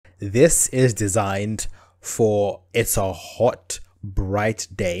This is designed for it's a hot, bright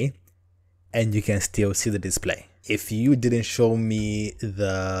day and you can still see the display. If you didn't show me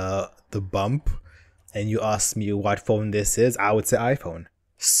the bump and you asked me what phone this is, I would say iPhone.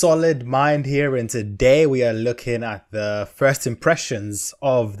 Solid mind here, and today we are looking at the first impressions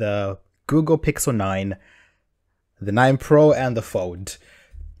of the Google Pixel 9, the 9 Pro and the Fold.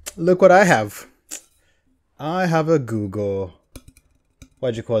 Look what I have. I have a Google,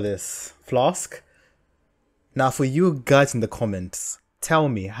 what do you call this, Flask? Now for you guys in the comments, tell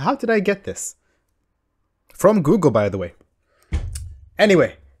me, how did I get this? From Google, by the way.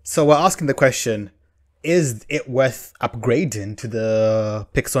 Anyway, so we're asking the question, is it worth upgrading to the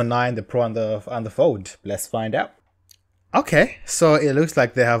Pixel 9, the Pro and the Fold? Let's find out. Okay, so it looks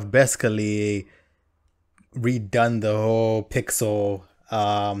like they have basically redone the whole Pixel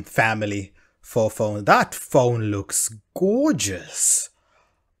family for phone. That phone looks gorgeous.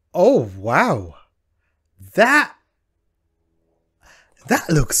 Oh wow, that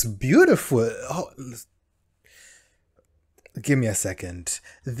looks beautiful. Oh, give me a second.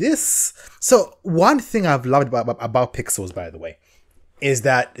 So one thing I've loved about Pixels, by the way, is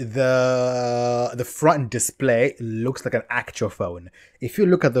that the front display looks like an actual phone. If you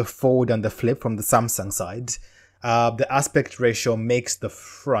look at the Fold and the Flip from the Samsung side, the aspect ratio makes the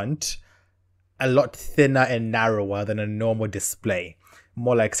front a lot thinner and narrower than a normal display,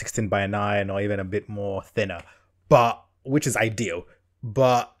 more like 16:9 or even a bit more thinner, but which is ideal.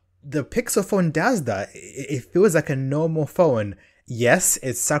 But the Pixel phone does that. It feels like a normal phone. Yes,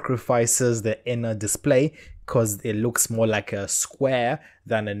 it sacrifices the inner display because it looks more like a square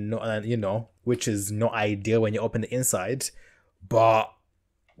than a, which is not ideal when you open the inside. But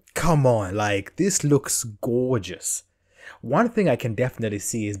come on, like, this looks gorgeous. One thing I can definitely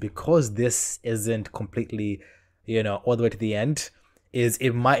see is because this isn't completely, all the way to the end, is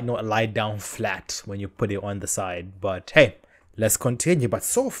it might not lie down flat when you put it on the side. But hey, let's continue. But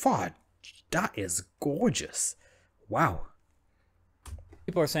so far, that is gorgeous. Wow.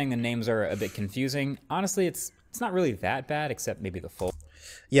 People are saying the names are a bit confusing. Honestly, it's not really that bad, except maybe the Fold.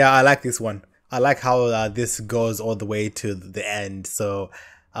 Yeah, I like this one. I like how this goes all the way to the end. So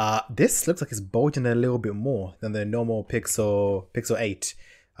this looks like it's bulging a little bit more than the normal Pixel 8.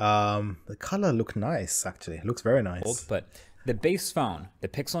 The color looks nice, actually. It looks very nice. But the base phone, the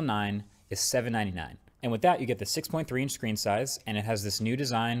Pixel 9, is $799. And with that, you get the 6.3-inch screen size, and it has this new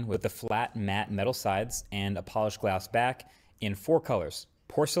design with the flat matte metal sides and a polished glass back in 4 colors.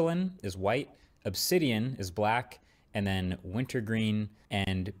 Porcelain is white, obsidian is black, and then wintergreen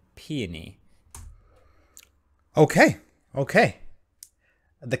and peony. Okay.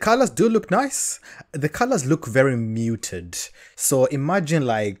 The colors do look nice. The colors look very muted. So imagine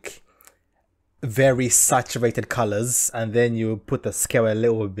like very saturated colors and then you put the scale a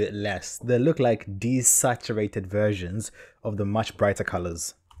little bit less. They look like desaturated versions of the much brighter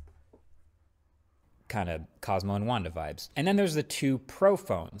colors. Kind of Cosmo and Wanda vibes. And then there's the 2 Pro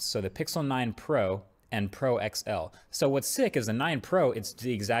phones. So the Pixel 9 Pro and Pro XL. So what's sick is the 9 Pro, it's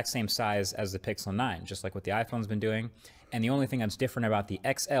the exact same size as the Pixel 9, just like what the iPhone's been doing. And the only thing that's different about the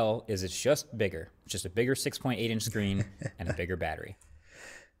XL is it's just bigger. It's just a bigger 6.8-inch screen and a bigger battery.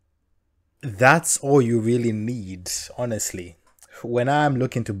 That's all you really need, honestly. When I'm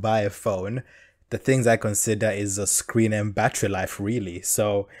looking to buy a phone, the things I consider is a screen and battery life, really.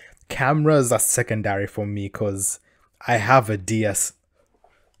 So cameras are secondary for me because I have a DS.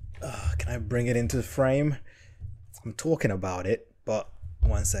 Can I bring it into the frame? I'm talking about it, but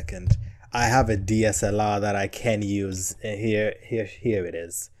one second. I have a DSLR that I can use. Here it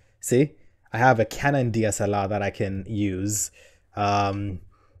is. See? I have a Canon DSLR that I can use.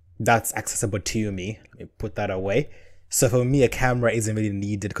 That's accessible to me. Let me put that away. So for me, a camera isn't really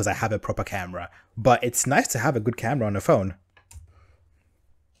needed because I have a proper camera. But it's nice to have a good camera on a phone.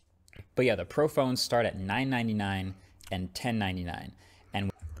 But yeah, the Pro phones start at $999 and $1099.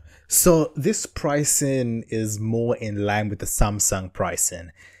 And so this pricing is more in line with the Samsung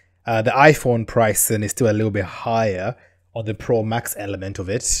pricing. The iPhone pricing is still a little bit higher on the Pro Max element of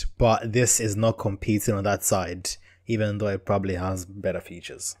it, but this is not competing on that side, even though it probably has better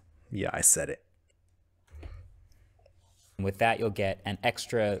features. Yeah, I said it. with that, you'll get an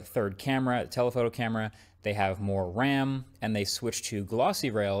extra 3rd camera, telephoto camera. They have more RAM, and they switch to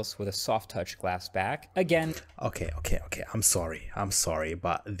glossy rails with a soft touch glass back. Again. Okay. I'm sorry,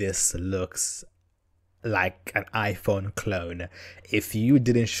 but this looks like an iPhone clone. If you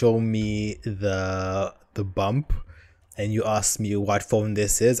didn't show me the bump and you asked me what phone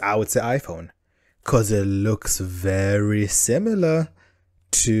this is, I would say iPhone, because it looks very similar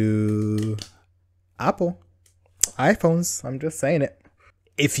to Apple iPhones. I'm just saying it.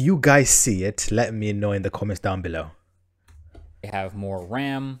 If you guys see it, let me know in the comments down below. They have more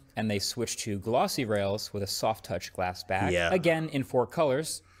RAM, and they switch to glossy rails with a soft touch glass back. Yeah. Again, in 4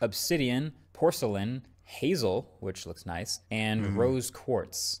 colors: obsidian, porcelain, hazel, which looks nice, and rose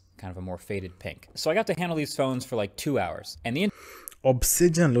quartz, kind of a more faded pink. So I got to handle these phones for like 2 hours. And the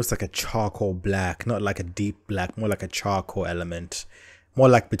Obsidian looks like a charcoal black, not like a deep black, more like a charcoal element. More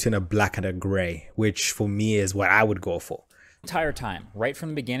like between a black and a gray, which for me is what I would go for. entire time, right from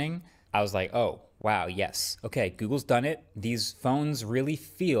the beginning, I was like, oh, wow, yes. Okay, Google's done it. These phones really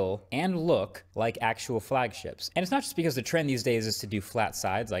feel and look like actual flagships. And it's not just because the trend these days is to do flat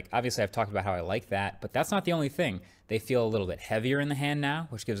sides. Like, obviously I've talked about how I like that, but that's not the only thing. They feel a little bit heavier in the hand now,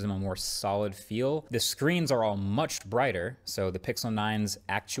 which gives them a more solid feel. The screens are all much brighter. So the Pixel 9's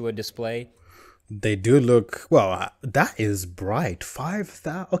Actua display. They do look, well, that is bright.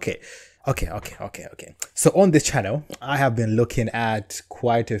 5,000. Okay. So on this channel, I have been looking at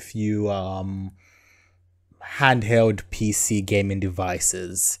quite a few handheld PC gaming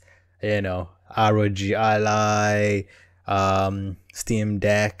devices. You know, ROG Ally, Steam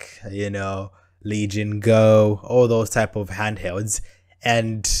Deck, you know, Legion Go, all those type of handhelds.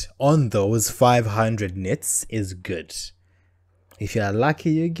 And on those, 500 nits is good. If you're lucky,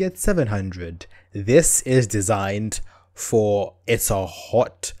 you get 700. This is designed for it's a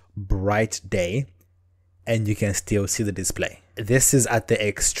hot, bright day and you can still see the display. This is at the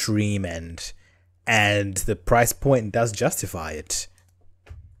extreme end and the price point does justify it.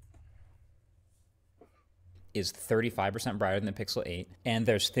 Is 35% brighter than the Pixel 8, and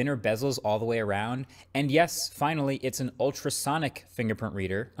there's thinner bezels all the way around. And yes, finally, it's an ultrasonic fingerprint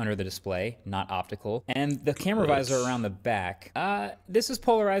reader under the display, not optical. And the camera visor around the back. This is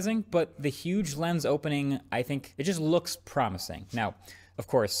polarizing, but the huge lens opening, I think, it just looks promising. Now, of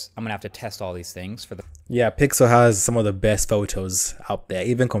course, I'm gonna have to test all these things for the... Yeah, Pixel has some of the best photos out there,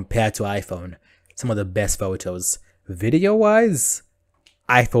 even compared to iPhone. Some of the best photos. Video-wise,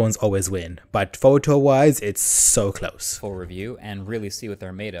 iPhones always win, but photo-wise, it's so close. Full review and really see what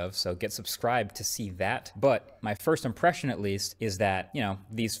they're made of, so get subscribed to see that. But my first impression, at least, is that, you know,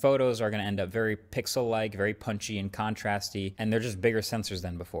 these photos are going to end up very pixel-like, very punchy and contrasty, and they're just bigger sensors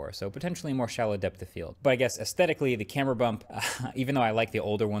than before, so potentially more shallow depth of field. But I guess aesthetically, the camera bump, even though I like the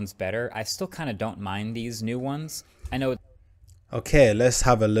older ones better, I still kind of don't mind these new ones. I know... Okay, let's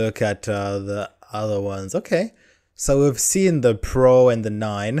have a look at the other ones. Okay. So we've seen the Pro and the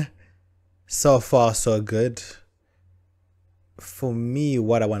 9. So far, so good. For me,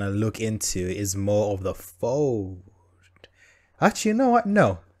 what I want to look into is more of the Fold. Actually, you know what?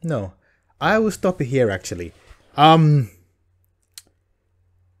 No. I will stop it here, actually. The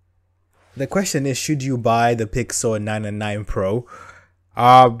question is, should you buy the Pixel 9 and 9 Pro?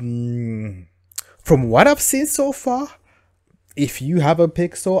 From what I've seen so far, if you have a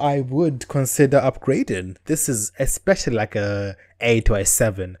Pixel, I would consider upgrading. This is especially like a 8 or a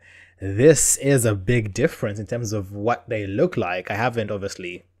 7. This is a big difference in terms of what they look like. I haven't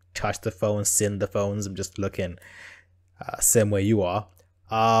obviously touched the phones, seen the phones. I'm just looking same way you are.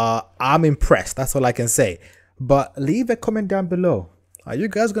 I'm impressed. That's all I can say. But leave a comment down below. Are you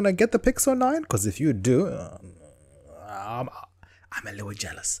guys going to get the Pixel 9? Because if you do, I'm a little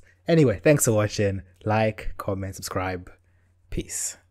jealous. Anyway, thanks for watching. Like, comment, subscribe. Peace.